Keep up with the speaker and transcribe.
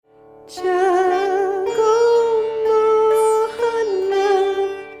जागो मोहन्ना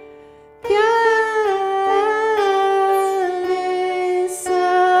प्यारे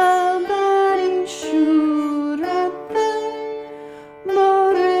sabarin shurata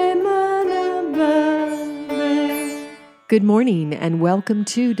more manabale. Good morning and welcome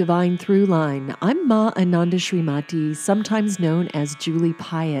to Divine Throughline. I'm Ma Ananda Srimati, sometimes known as Julie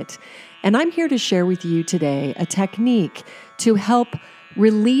Pyatt, and I'm here to share with you today a technique to help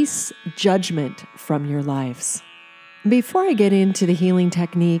release judgment from your lives. Before I get into the healing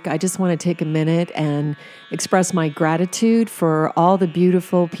technique, I just want to take a minute and express my gratitude for all the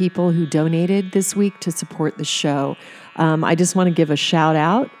beautiful people who donated this week to support the show. I just want to give a shout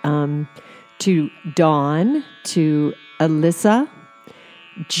out to Dawn, to Alyssa,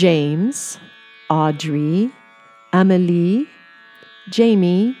 James, Audrey, Amelie,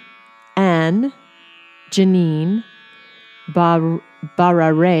 Jamie, Anne, Janine,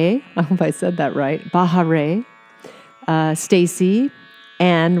 Barare, I hope I said that right, Bahare, Stacy,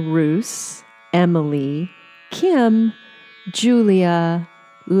 Anne Roos, Emily, Kim, Julia,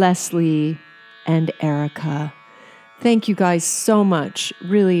 Leslie, and Erica. Thank you guys so much,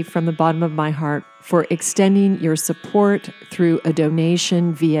 really from the bottom of my heart, for extending your support through a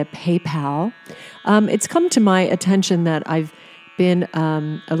donation via PayPal. It's come to my attention that I've been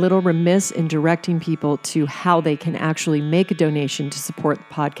a little remiss in directing people to how they can actually make a donation to support the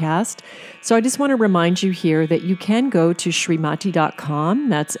podcast. So I just want to remind you here that you can go to srimati.com,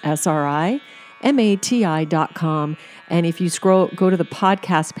 that's SRIMATI.com, and if you go to the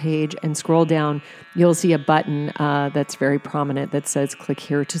podcast page and scroll down, you'll see a button that's very prominent that says click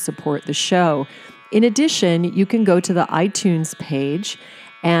here to support the show. In addition, you can go to the iTunes page,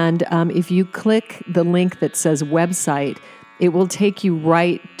 and if you click the link that says website, it will take you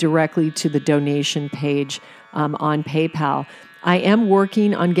right directly to the donation page on PayPal. I am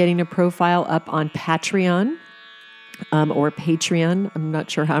working on getting a profile up on Patreon or Patreon. I'm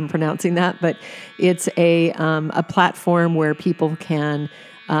not sure how I'm pronouncing that, but it's a platform where people can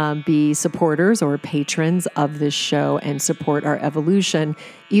be supporters or patrons of this show and support our evolution,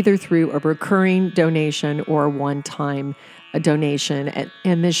 either through a recurring donation or one-time donation,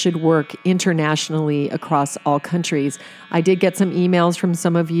 and this should work internationally across all countries. I did get some emails from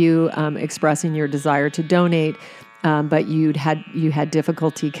some of you expressing your desire to donate, but you had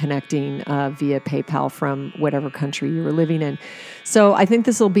difficulty connecting via PayPal from whatever country you were living in. So I think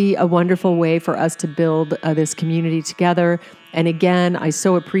this will be a wonderful way for us to build this community together. And again, I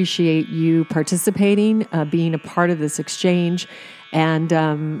so appreciate you participating, being a part of this exchange. And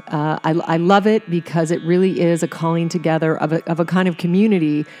I love it because it really is a calling together of a kind of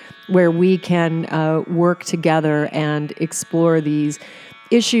community where we can work together and explore these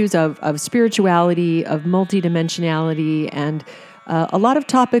issues of spirituality, of multidimensionality, and a lot of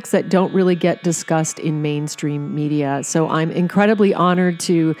topics that don't really get discussed in mainstream media. So I'm incredibly honored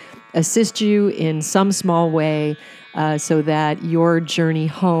to assist you in some small way so that your journey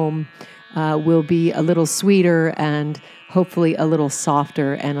home will be a little sweeter and hopefully a little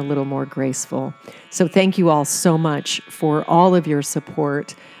softer and a little more graceful. So thank you all so much for all of your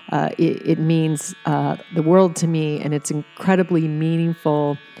support. It means the world to me, and it's incredibly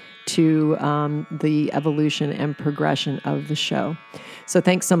meaningful to the evolution and progression of the show. So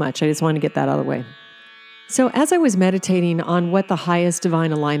thanks so much. I just wanted to get that out of the way. So as I was meditating on what the highest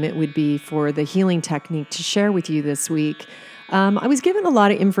divine alignment would be for the healing technique to share with you this week, I was given a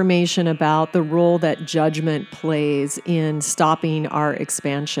lot of information about the role that judgment plays in stopping our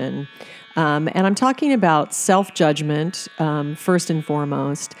expansion. And I'm talking about self-judgment, first and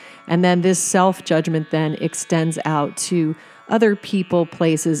foremost. And then this self-judgment then extends out to other people,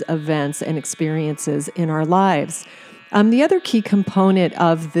 places, events, and experiences in our lives. The other key component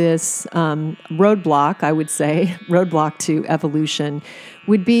of this roadblock, I would say, roadblock to evolution,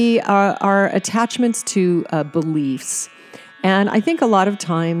 would be our attachments to beliefs. And I think a lot of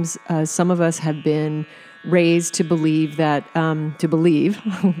times some of us have been raised to believe that,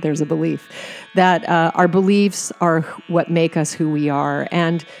 there's a belief, that our beliefs are what make us who we are.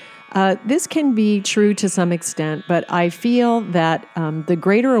 And this can be true to some extent, but I feel that the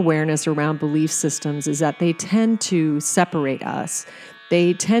greater awareness around belief systems is that they tend to separate us.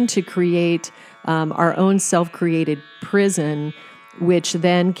 They tend to create our own self-created prison, which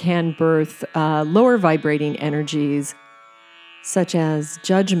then can birth lower vibrating energies, such as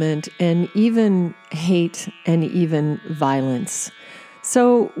judgment and even hate and even violence.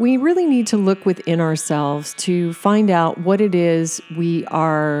 So we really need to look within ourselves to find out what it is we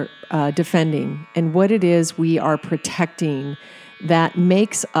are defending and what it is we are protecting that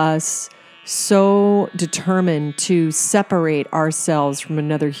makes us so determined to separate ourselves from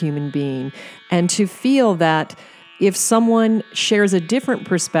another human being, and to feel that if someone shares a different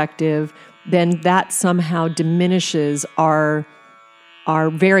perspective, then that somehow diminishes our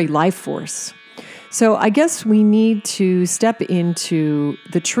very life force. So I guess we need to step into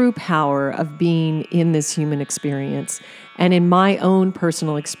the true power of being in this human experience. And in my own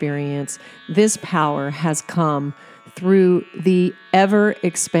personal experience, this power has come through the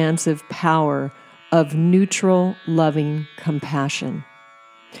ever-expansive power of neutral, loving compassion.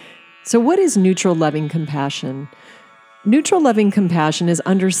 So what is neutral, loving compassion? Neutral, loving compassion is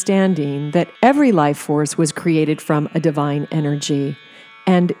understanding that every life force was created from a divine energy.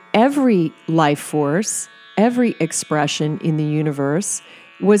 And every life force, every expression in the universe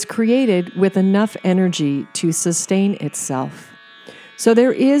was created with enough energy to sustain itself. So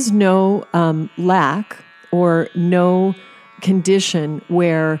there is no lack or no condition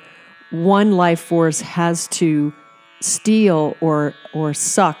where one life force has to steal or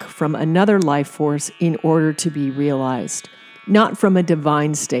suck from another life force in order to be realized, not from a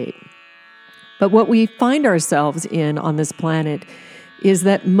divine state. But what we find ourselves in on this planet is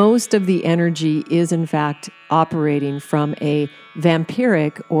that most of the energy is in fact operating from a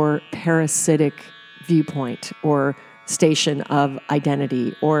vampiric or parasitic viewpoint or station of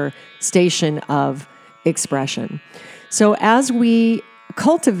identity or station of expression. So as we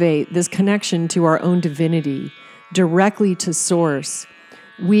cultivate this connection to our own divinity directly to source,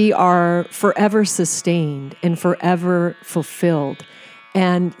 we are forever sustained and forever fulfilled.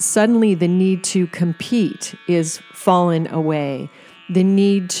 And suddenly the need to compete is fallen away. The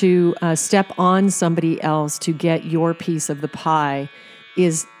need to step on somebody else to get your piece of the pie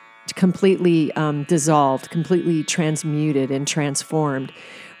is completely dissolved, completely transmuted and transformed.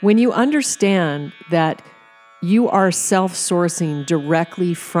 When you understand that you are self-sourcing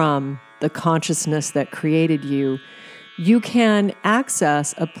directly from the consciousness that created you, you can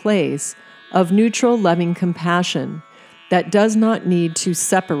access a place of neutral, loving compassion that does not need to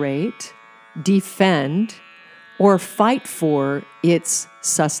separate, defend, or fight for its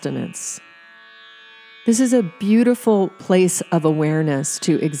sustenance. This is a beautiful place of awareness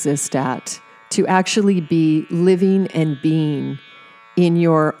to exist at, to actually be living and being in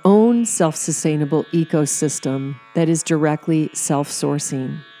your own self-sustainable ecosystem that is directly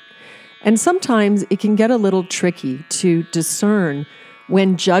self-sourcing. And sometimes it can get a little tricky to discern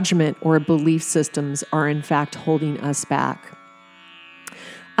when judgment or belief systems are in fact holding us back.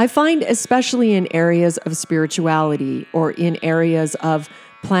 I find especially in areas of spirituality or in areas of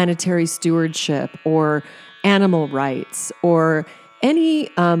planetary stewardship or animal rights or any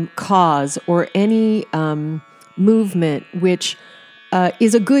cause or any movement which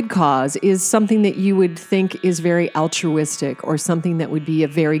is a good cause, is something that you would think is very altruistic or something that would be a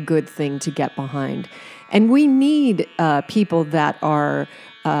very good thing to get behind. And we need people that are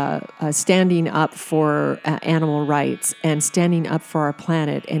standing up for animal rights and standing up for our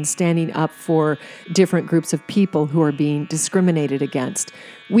planet and standing up for different groups of people who are being discriminated against.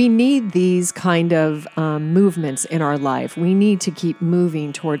 We need these kind of movements in our life. We need to keep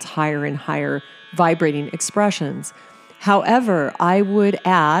moving towards higher and higher vibrating expressions. However, I would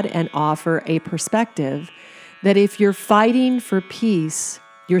add and offer a perspective that if you're fighting for peace,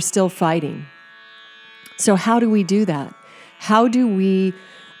 you're still fighting. So how do we do that? How do we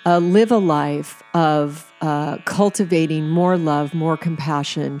live a life of cultivating more love, more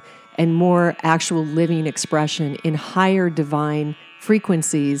compassion, and more actual living expression in higher divine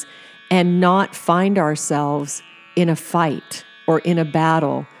frequencies and not find ourselves in a fight or in a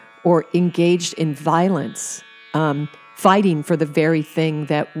battle or engaged in violence, fighting for the very thing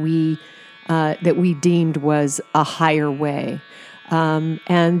that we deemed was a higher way.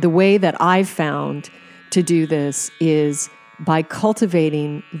 And the way that I've found to do this is by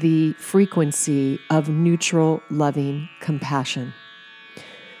cultivating the frequency of neutral, loving compassion.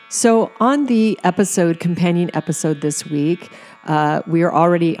 So on the companion episode this week, we are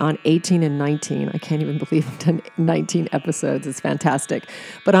already on 18 and 19. I can't even believe I've done 19 episodes. It's fantastic.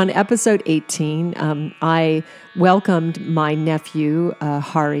 But on episode 18, I welcomed my nephew,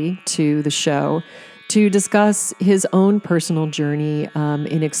 Hari, to the show to discuss his own personal journey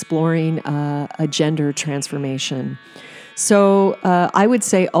in exploring a gender transformation. So I would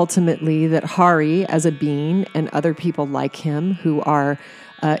say ultimately that Hari as a being and other people like him who are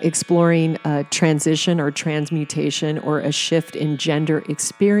exploring a transition or transmutation or a shift in gender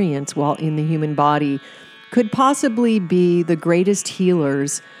experience while in the human body could possibly be the greatest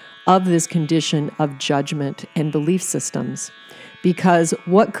healers of this condition of judgment and belief systems. Because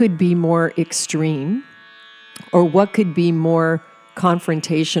what could be more extreme or what could be more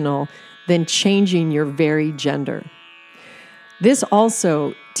confrontational than changing your very gender. This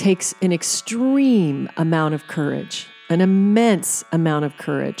also takes an extreme amount of courage, an immense amount of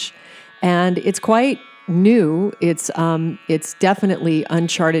courage. And it's quite new. It's definitely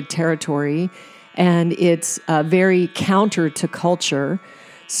uncharted territory, and it's very counter to culture.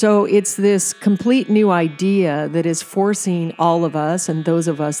 So it's this complete new idea that is forcing all of us and those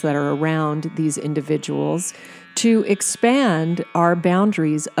of us that are around these individuals to expand our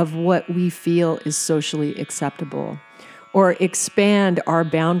boundaries of what we feel is socially acceptable, or expand our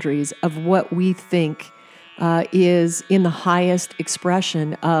boundaries of what we think is in the highest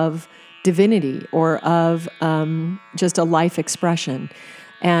expression of divinity or of just a life expression.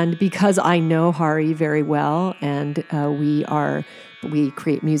 And because I know Hari very well, and we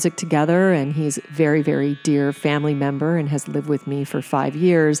create music together, and he's a very, very dear family member and has lived with me for 5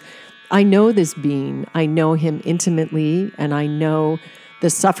 years, I know this being. I know him intimately, and I know the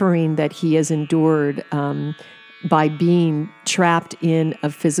suffering that he has endured by being trapped in a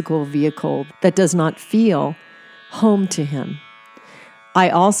physical vehicle that does not feel home to him. I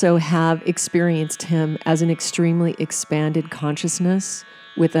also have experienced him as an extremely expanded consciousness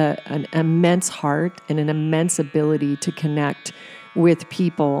with an immense heart and an immense ability to connect with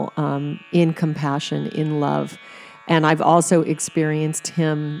people in compassion, in love. And I've also experienced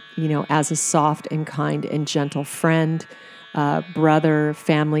him, as a soft and kind and gentle friend, brother,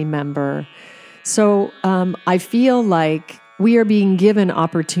 family member. So I feel like we are being given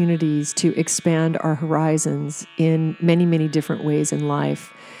opportunities to expand our horizons in many, many different ways in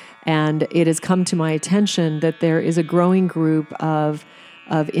life. And it has come to my attention that there is a growing group of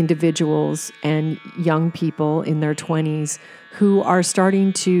individuals and young people in their 20s who are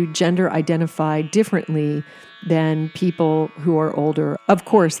starting to gender identify differently than people who are older. Of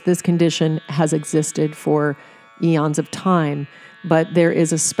course, this condition has existed for eons of time, but there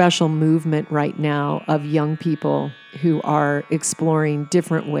is a special movement right now of young people who are exploring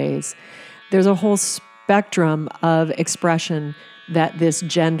different ways. There's a whole spectrum of expression that this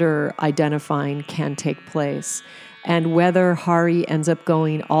gender identifying can take place. And whether Hari ends up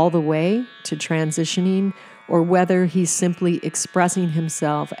going all the way to transitioning, or whether he's simply expressing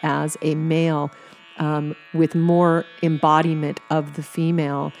himself as a male with more embodiment of the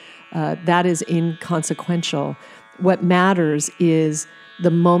female, that is inconsequential. What matters is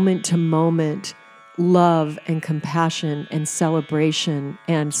the moment-to-moment love and compassion and celebration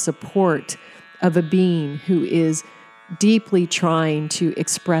and support of a being who is deeply trying to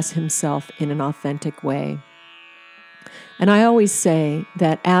express himself in an authentic way. And I always say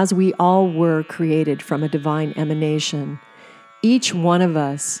that as we all were created from a divine emanation, each one of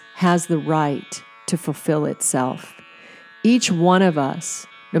us has the right to fulfill itself. Each one of us,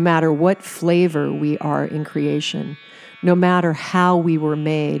 no matter what flavor we are in creation, no matter how we were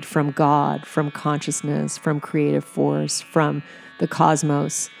made from God, from consciousness, from creative force, from the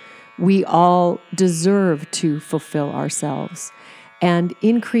cosmos, we all deserve to fulfill ourselves. And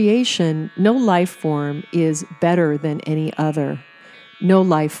in creation, no life form is better than any other. No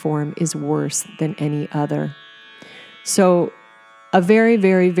life form is worse than any other. So a very,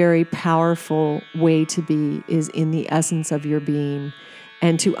 very, very powerful way to be is in the essence of your being,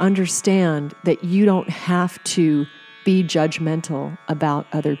 and to understand that you don't have to be judgmental about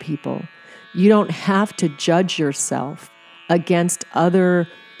other people. You don't have to judge yourself against other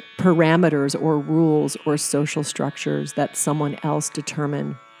parameters or rules or social structures that someone else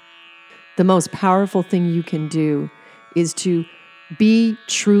determined. The most powerful thing you can do is to be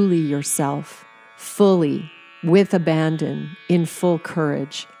truly yourself, fully, with abandon, in full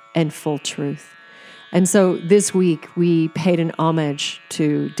courage and full truth. And so this week we paid an homage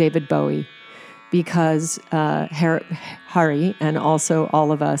to David Bowie, because Hari and also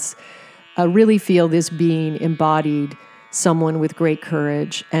all of us really feel this being embodied someone with great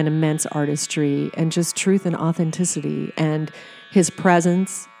courage and immense artistry and just truth and authenticity. And his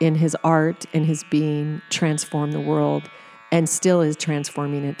presence in his art and his being transformed the world and still is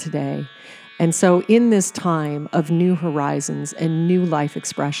transforming it today. And so in this time of new horizons and new life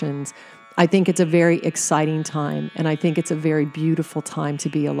expressions, I think it's a very exciting time, and I think it's a very beautiful time to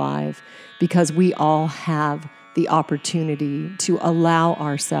be alive, because we all have the opportunity to allow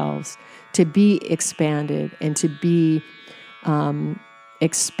ourselves to be expanded and to be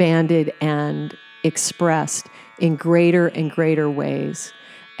expanded and expressed in greater and greater ways,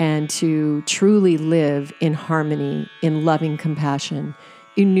 and to truly live in harmony, in loving compassion,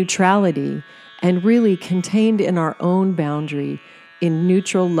 in neutrality, and really contained in our own boundary, in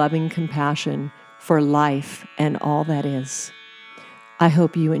neutral, loving compassion for life and all that is. I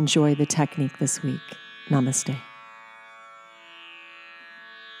hope you enjoy the technique this week. Namaste.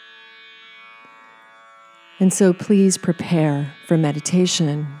 And so please prepare for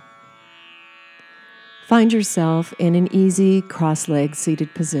meditation. Find yourself in an easy cross-legged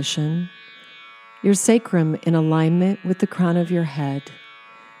seated position, your sacrum in alignment with the crown of your head.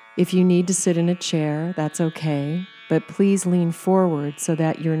 If you need to sit in a chair, that's okay, but please lean forward so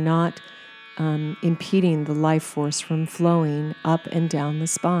that you're not impeding the life force from flowing up and down the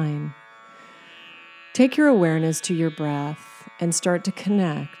spine. Take your awareness to your breath and start to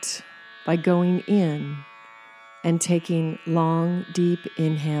connect by going in and taking long, deep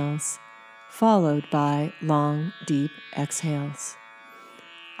inhales, followed by long, deep exhales.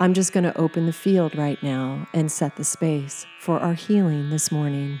 I'm just going to open the field right now and set the space for our healing this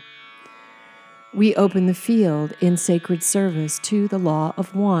morning. We open the field in sacred service to the law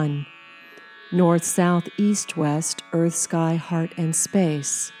of one, north, south, east, west, earth, sky, heart, and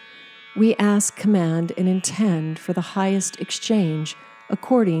space. We ask, command, and intend for the highest exchange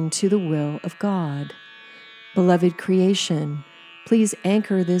according to the will of God. Beloved creation, please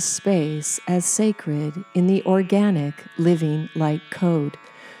anchor this space as sacred in the organic living light code.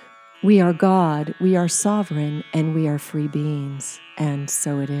 We are God, we are sovereign, and we are free beings, and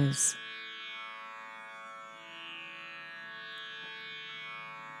so it is.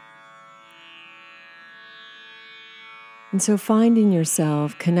 And so finding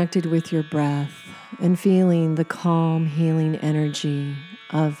yourself connected with your breath and feeling the calm, healing energy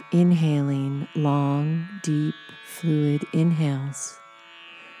of inhaling long, deep, fluid inhales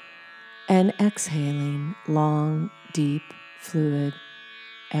and exhaling long, deep, fluid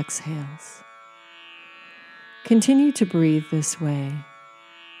exhales. Continue to breathe this way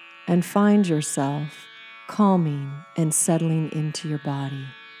and find yourself calming and settling into your body.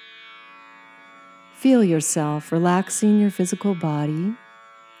 Feel yourself relaxing your physical body,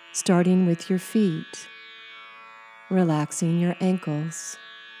 starting with your feet, relaxing your ankles,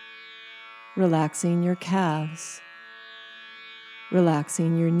 relaxing your calves,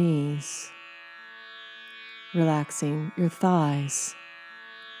 relaxing your knees, relaxing your thighs,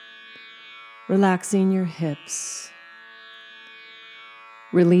 relaxing your hips,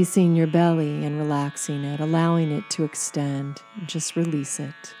 releasing your belly and relaxing it, allowing it to extend. Just release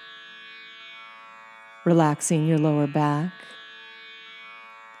it. Relaxing your lower back,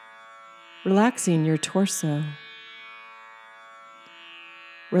 relaxing your torso,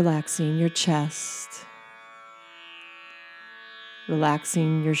 relaxing your chest,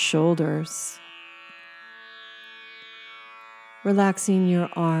 relaxing your shoulders, relaxing your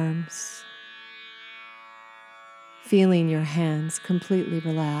arms, feeling your hands completely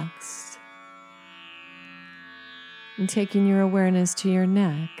relaxed, and taking your awareness to your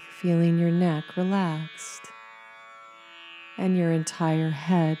neck, feeling your neck relaxed, and your entire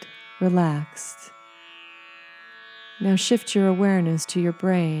head relaxed. Now shift your awareness to your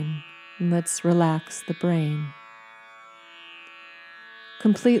brain, and let's relax the brain.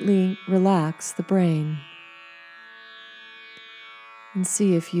 Completely relax the brain, and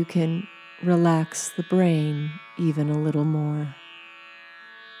see if you can relax the brain even a little more.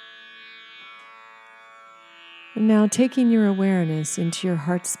 And now taking your awareness into your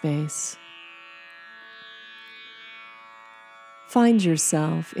heart space, find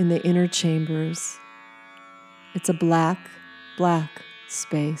yourself in the inner chambers. It's a black, black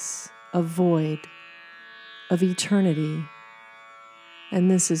space, a void of eternity.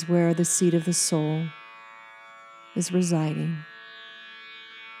 And this is where the seat of the soul is residing.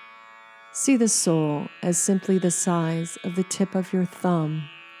 See the soul as simply the size of the tip of your thumb,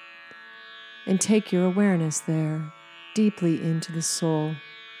 and take your awareness there, deeply into the soul,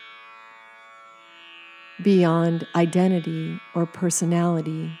 beyond identity or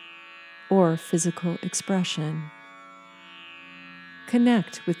personality or physical expression.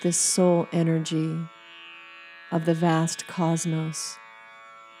 Connect with this soul energy of the vast cosmos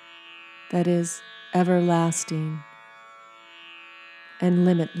that is everlasting and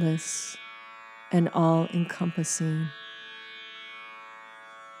limitless and all-encompassing.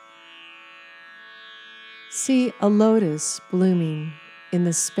 See a lotus blooming in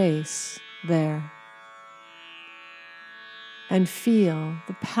the space there, and feel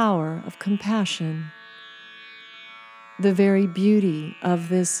the power of compassion, the very beauty of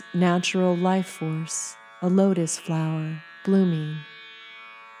this natural life force, a lotus flower blooming.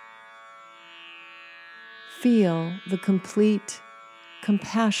 Feel the complete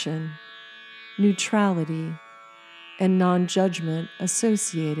compassion, neutrality, and non-judgment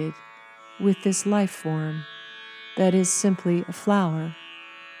associated with this life form that is simply a flower.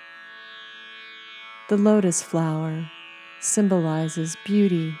 The lotus flower symbolizes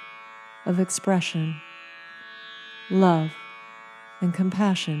beauty of expression, love, and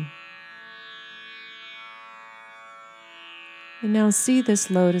compassion. And now see this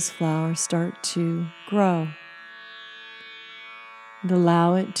lotus flower start to grow. And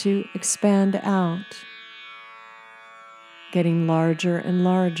allow it to expand out, getting larger and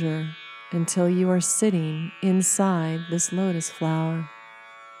larger until you are sitting inside this lotus flower.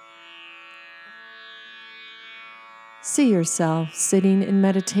 See yourself sitting in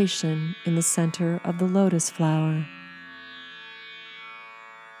meditation in the center of the lotus flower.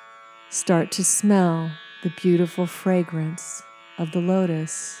 Start to smell the beautiful fragrance of the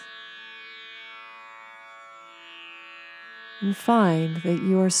lotus. And find that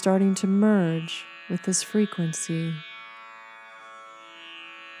you are starting to merge with this frequency.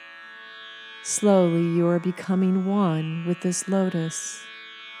 Slowly you are becoming one with this lotus.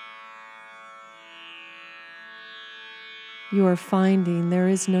 You are finding there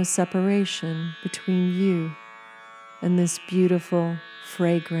is no separation between you and this beautiful,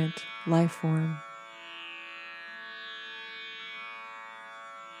 fragrant life form.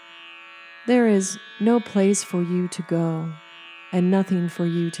 There is no place for you to go and nothing for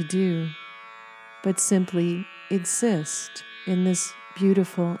you to do, but simply exist in this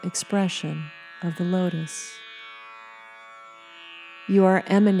beautiful expression of the lotus. You are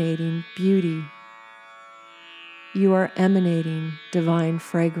emanating beauty. You are emanating divine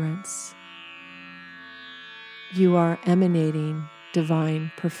fragrance. You are emanating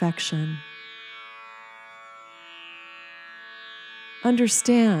divine perfection.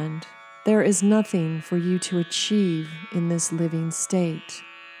 Understand, there is nothing for you to achieve in this living state.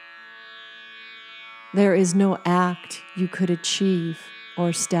 There is no act you could achieve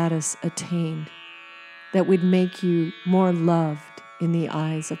or status attained that would make you more loved in the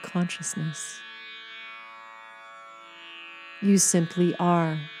eyes of consciousness. You simply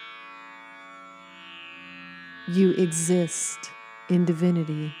are. You exist in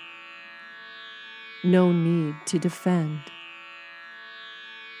divinity. No need to defend.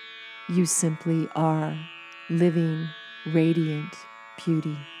 You simply are living, radiant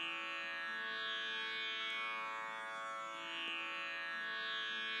beauty.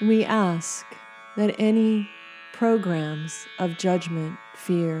 We ask that any programs of judgment,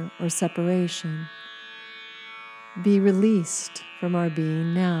 fear, or separation be released from our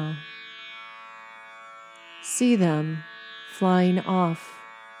being now. See them flying off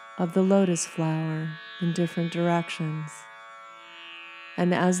of the lotus flower in different directions.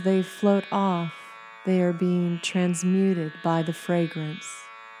 And as they float off, they are being transmuted by the fragrance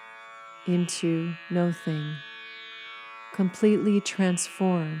into no thing, completely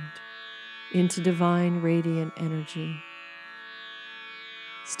transformed into divine radiant energy.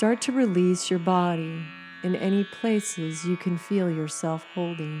 Start to release your body in any places you can feel yourself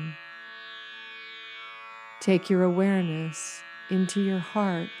holding. Take your awareness into your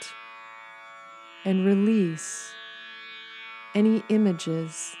heart and release any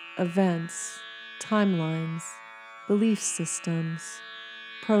images, events, timelines, belief systems,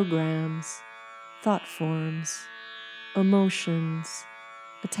 programs, thought forms, emotions,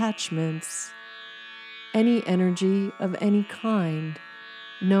 attachments, any energy of any kind,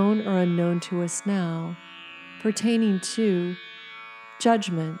 known or unknown to us now, pertaining to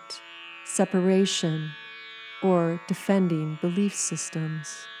judgment, separation, or defending belief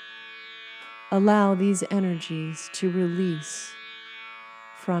systems. Allow these energies to release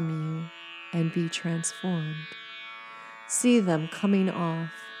from you and be transformed. See them coming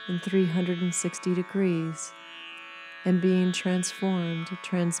off in 360 degrees and being transformed,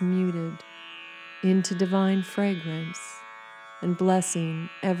 transmuted into divine fragrance and blessing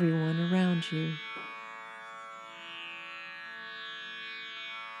everyone around you.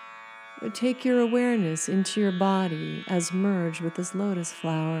 Take your awareness into your body as merged with this lotus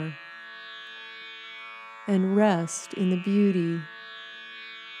flower and rest in the beauty,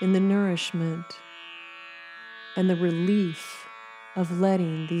 in the nourishment, and the relief of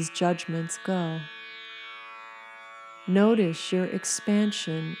letting these judgments go. Notice your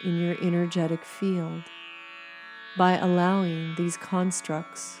expansion in your energetic field by allowing these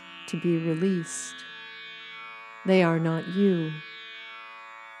constructs to be released. They are not you.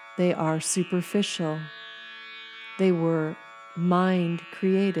 They are superficial. They were mind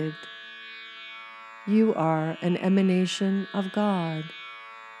created. You are an emanation of God.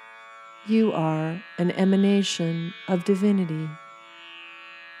 You are an emanation of divinity.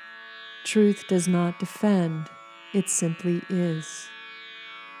 Truth does not defend, it simply is.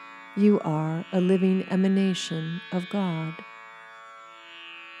 You are a living emanation of God.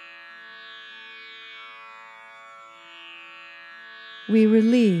 We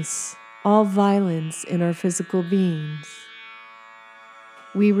release all violence in our physical beings.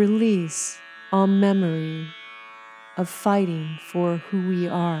 We release all memory of fighting for who we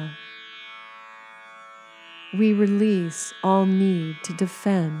are. We release all need to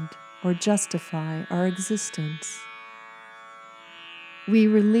defend or justify our existence. We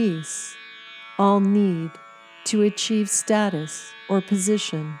release all need to achieve status or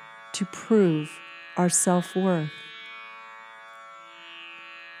position to prove our self-worth.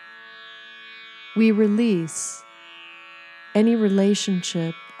 We release any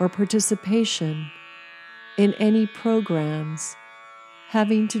relationship or participation in any programs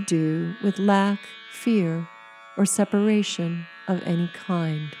having to do with lack, fear, or separation of any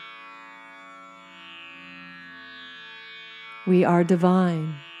kind. We are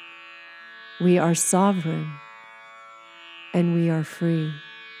divine, we are sovereign, and we are free.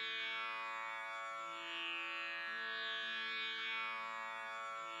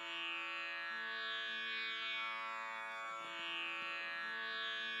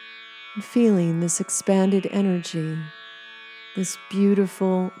 And feeling this expanded energy, this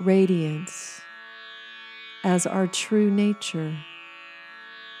beautiful radiance as our true nature.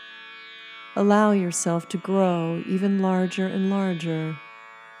 Allow yourself to grow even larger and larger.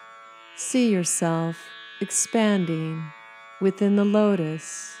 See yourself expanding within the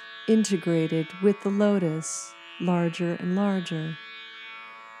lotus, integrated with the lotus, larger and larger.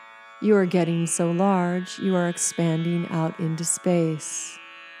 You are getting so large, you are expanding out into space.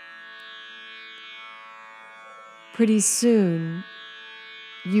 Pretty soon,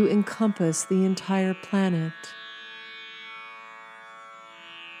 you encompass the entire planet.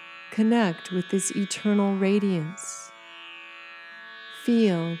 Connect with this eternal radiance.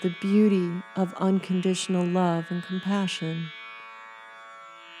 Feel the beauty of unconditional love and compassion.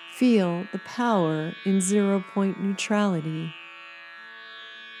 Feel the power in 0-point neutrality.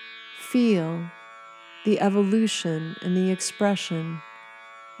 Feel the evolution and the expression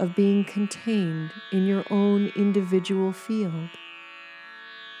of being contained in your own individual field.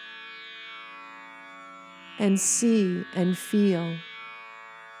 And see and feel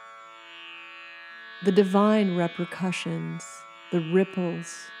the divine repercussions, the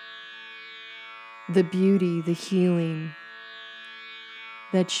ripples, the beauty, the healing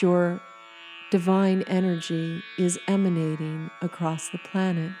that your divine energy is emanating across the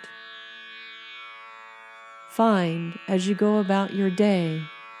planet. Find, as you go about your day,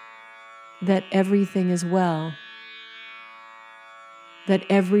 that everything is well, that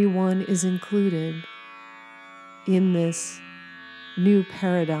everyone is included in this new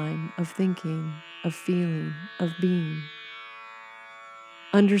paradigm of thinking, of feeling, of being.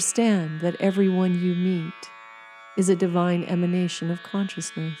 Understand that everyone you meet is a divine emanation of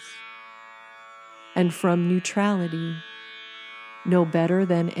consciousness, and from neutrality, no better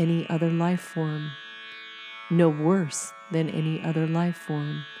than any other life form, no worse than any other life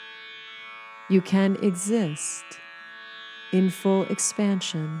form. You can exist in full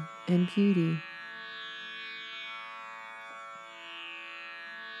expansion and beauty.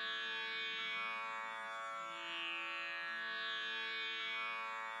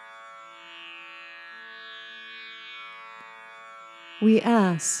 We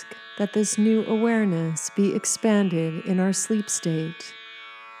ask that this new awareness be expanded in our sleep state,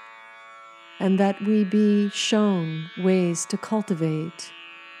 and that we be shown ways to cultivate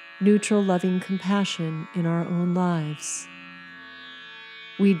neutral, loving compassion in our own lives.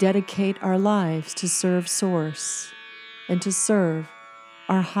 We dedicate our lives to serve Source and to serve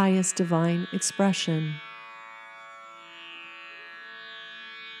our highest divine expression.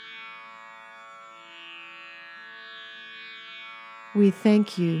 We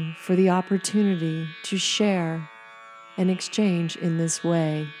thank you for the opportunity to share and exchange in this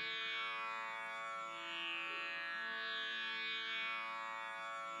way.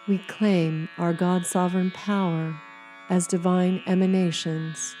 We claim our God-sovereign power as divine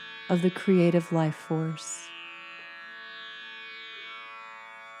emanations of the creative life force.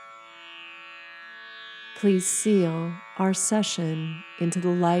 Please seal our session into the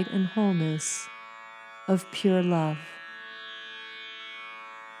light and wholeness of pure love.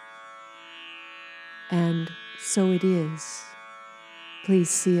 And so it is. Please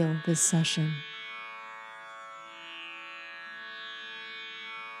seal this session.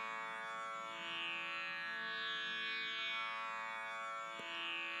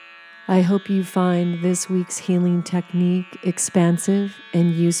 I hope you find this week's healing technique expansive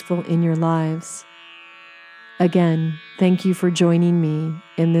and useful in your lives. Again, thank you for joining me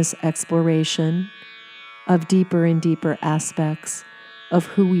in this exploration of deeper and deeper aspects of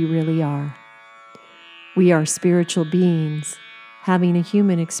who we really are. We are spiritual beings having a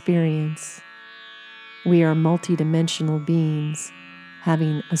human experience. We are multidimensional beings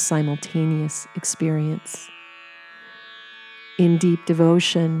having a simultaneous experience. in deep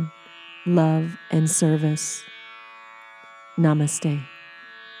devotion, love, and service. Namaste.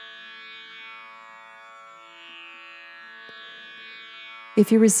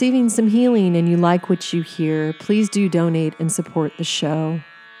 If you're receiving some healing and you like what you hear, please do donate and support the show.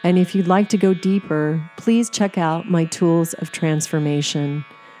 And if you'd like to go deeper, please check out my tools of transformation.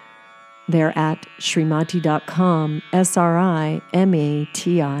 They're at srimati.com, SRIMATI.com.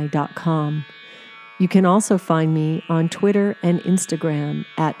 You can also find me on Twitter and Instagram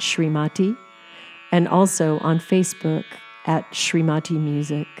at Srimati, and also on Facebook at Srimati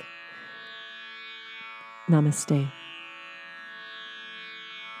Music. Namaste.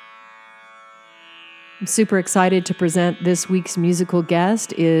 I'm super excited to present this week's musical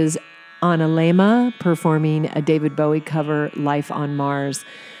guest is Anna Lema performing a David Bowie cover, Life on Mars.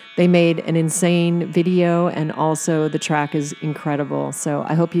 They made an insane video, and also the track is incredible. So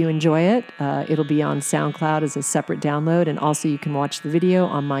I hope you enjoy it. It'll be on SoundCloud as a separate download, and also you can watch the video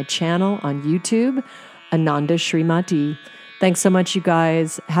on my channel on YouTube, Ananda Srimati. Thanks so much, you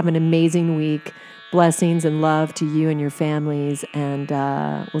guys. Have an amazing week. Blessings and love to you and your families, and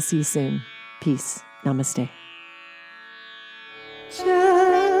we'll see you soon. Peace. Namaste.